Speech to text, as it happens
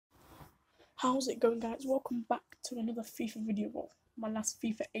How's it going, guys? Welcome back to another FIFA video. Well, my last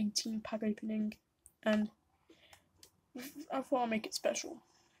FIFA 18 pack opening, and I thought I'd make it special.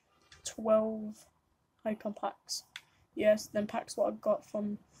 12 icon packs. Yes, then packs what I got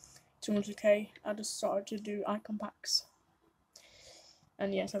from 200k. I just started to do icon packs.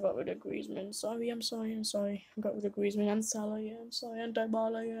 And yes, I got rid of Griezmann. I'm sorry. I got rid of Griezmann and Salah, I'm sorry. And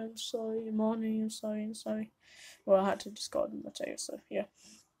Dybala, I'm sorry. Mane, I'm sorry. Well, I had to discard Mateo, so yeah.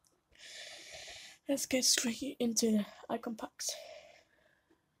 Let's get straight into the icon packs.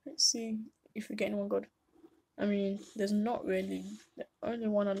 Let's see if we get anyone good. I mean, there's not really. The only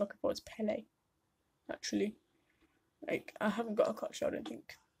one I'm looking for is Pele. Actually, like, I haven't got a Kocha, I don't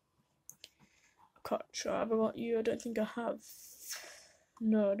think. A Kocha, have I got you? I don't think I have.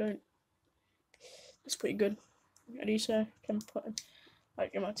 No, I don't. That's pretty good. At least I can put him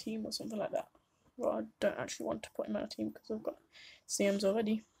like in my team or something like that. Well, I don't actually want to put him in my team because I've got CMs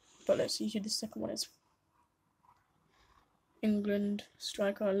already. But let's see who the second one is. England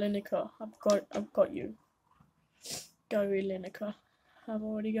striker Lineker. I've got you. Gary Lineker. I've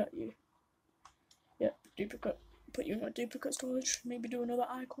already got you. Yep, duplicate. Put you in my duplicate storage. Maybe do another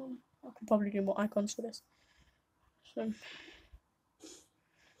icon. I could probably do more icons for this. So,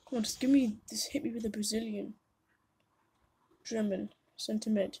 come on, just hit me with a Brazilian. German centre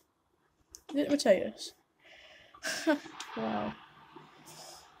mid. Is it Mateus? Wow.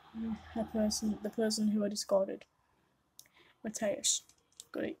 The person who I discarded. Mateus.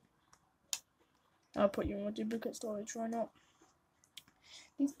 Great. I'll put you in my duplicate storage, why not?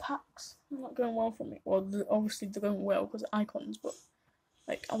 These packs are not going well for me. Well, obviously they're going well because icons, but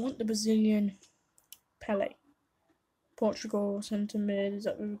like, I want the Brazilian Pele. Portugal centre mid. Is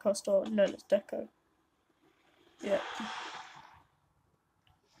that Rui Costa? No, that's Deco. Yeah.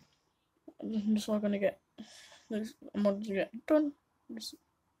 I'm just not gonna get. I'm not gonna get done.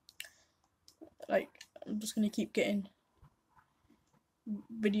 I'm just gonna keep getting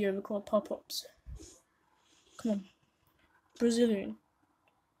video record pop-ups. Come on, Brazilian.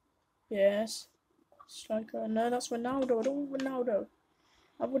 Yes. Striker. No, that's Ronaldo. I don't want Ronaldo.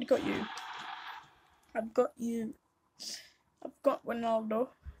 I've already got you. I've got Ronaldo.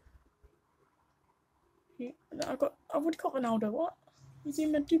 I've already got Ronaldo. What? He's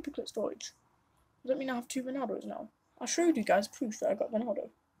in my duplicate storage. Does that mean I have 2 Ronaldos now? I showed you guys proof that I got Ronaldo.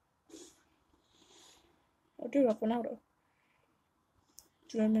 I do have Ronaldo.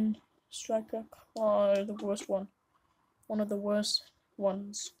 German striker. Oh, the worst one. One of the worst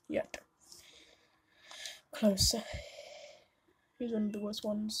ones yet. Closer. He's one of the worst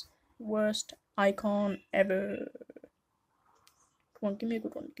ones. Worst icon ever. Come on, give me a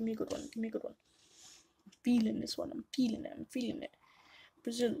good one. Give me a good one. Give me a good one. I'm feeling this one. I'm feeling it.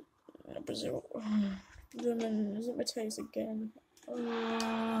 Brazil. German. Is it Mateus again?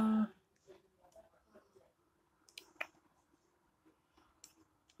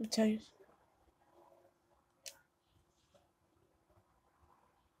 Mateus.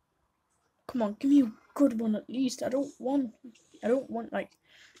 Come on, give me a good one at least. I don't want like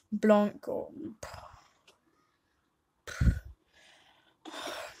Blanc or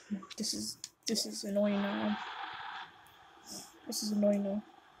this is annoying now. This is annoying now.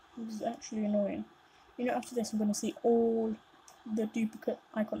 This is actually annoying. You know, after this I'm gonna see all the duplicate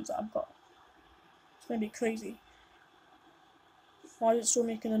icons that I've got. It's gonna be crazy. Why is it still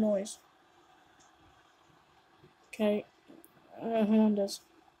making a noise? Okay, Hernandez.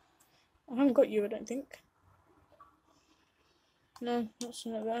 I haven't got you, I don't think. No,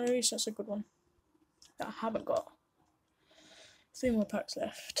 at least that's a good one that I haven't got. 3 more packs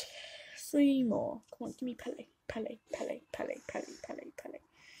left. 3 more. Come on, give me Pele.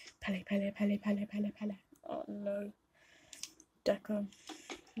 Oh no. Deco.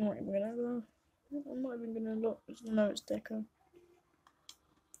 I'm not even gonna look. No, it's Deco.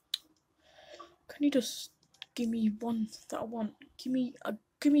 Can you just give me one that I want? Give me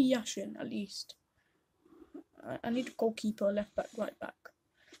Yashin at least. I need a goalkeeper, left back, right back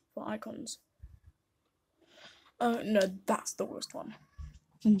for icons. No, that's the worst one.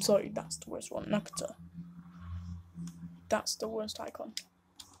 I'm sorry, that's the worst one. Nakata. That's the worst icon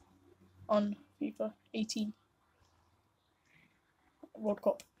on FIFA 18 World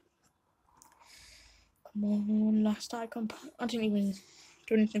Cup. Come on, last icon. I didn't even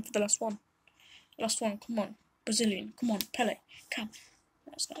do anything for the last one. Last one, come on. Brazilian, come on. Pele, come.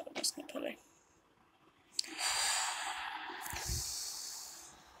 That's not Pele.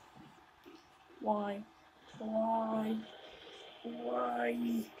 Why?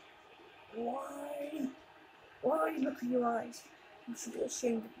 Look at your eyes. You should be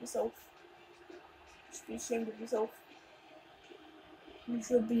ashamed of yourself. You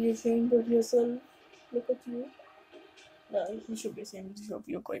should be ashamed of yourself. Look at you. No, you should be ashamed of yourself.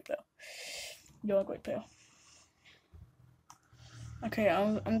 You're a great player. You're a great player. Okay,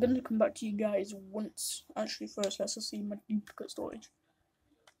 I'm gonna come back to you guys once. Actually, first, let's just see my duplicate storage.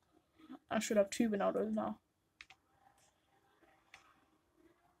 I should have 2 Ronaldos now.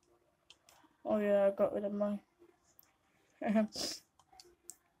 Oh yeah, I got rid of my.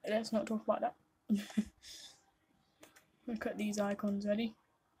 Let's not talk about that. Look at these icons. Ready?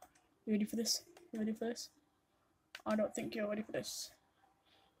 You ready for this? You ready for this? I don't think you're ready for this.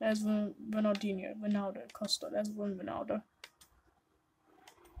 There's Ronaldo, Costa. There's one Ronaldo.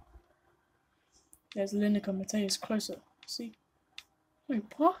 There's Lineker, Mateus closer. See? Wait,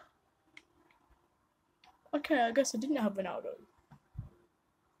 what? Okay, I guess I didn't have Ronaldo.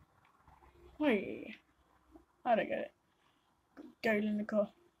 Wait, I don't get it. Go Lineker.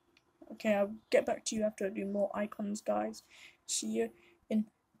 Okay, I'll get back to you after I do more icons, guys. See you in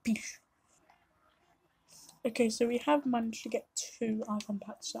peace. Okay, so we have managed to get 2 icon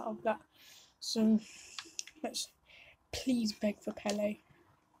packs out of that. So let's please beg for Pele.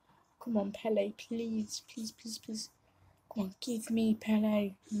 Come on, Pele, please, please, please, please. Come on, give me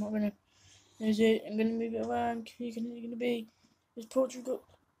Pele. I'm not gonna. Is it? I'm gonna move it around. Who's it gonna be? Is Portugal?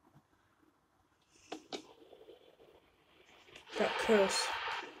 That curse.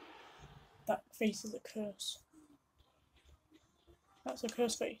 That face is a curse. That's a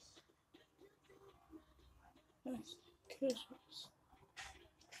curse face. Yes, curse face.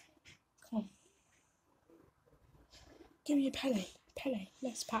 Come on. Give me a Pele. Pele.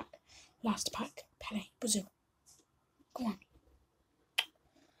 Last pack. Last pack. Pele. Brazil. Come on.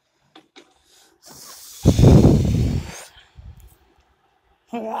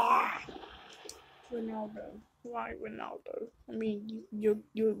 Ronaldo. Why Ronaldo? I mean, you're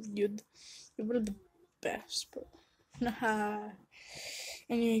one of the best, but nah.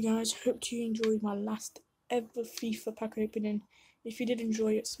 Anyway, guys, hope you enjoyed my last ever FIFA pack opening. If you did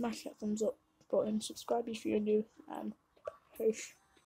enjoy it, smash that thumbs up button, subscribe if you're new, and peace.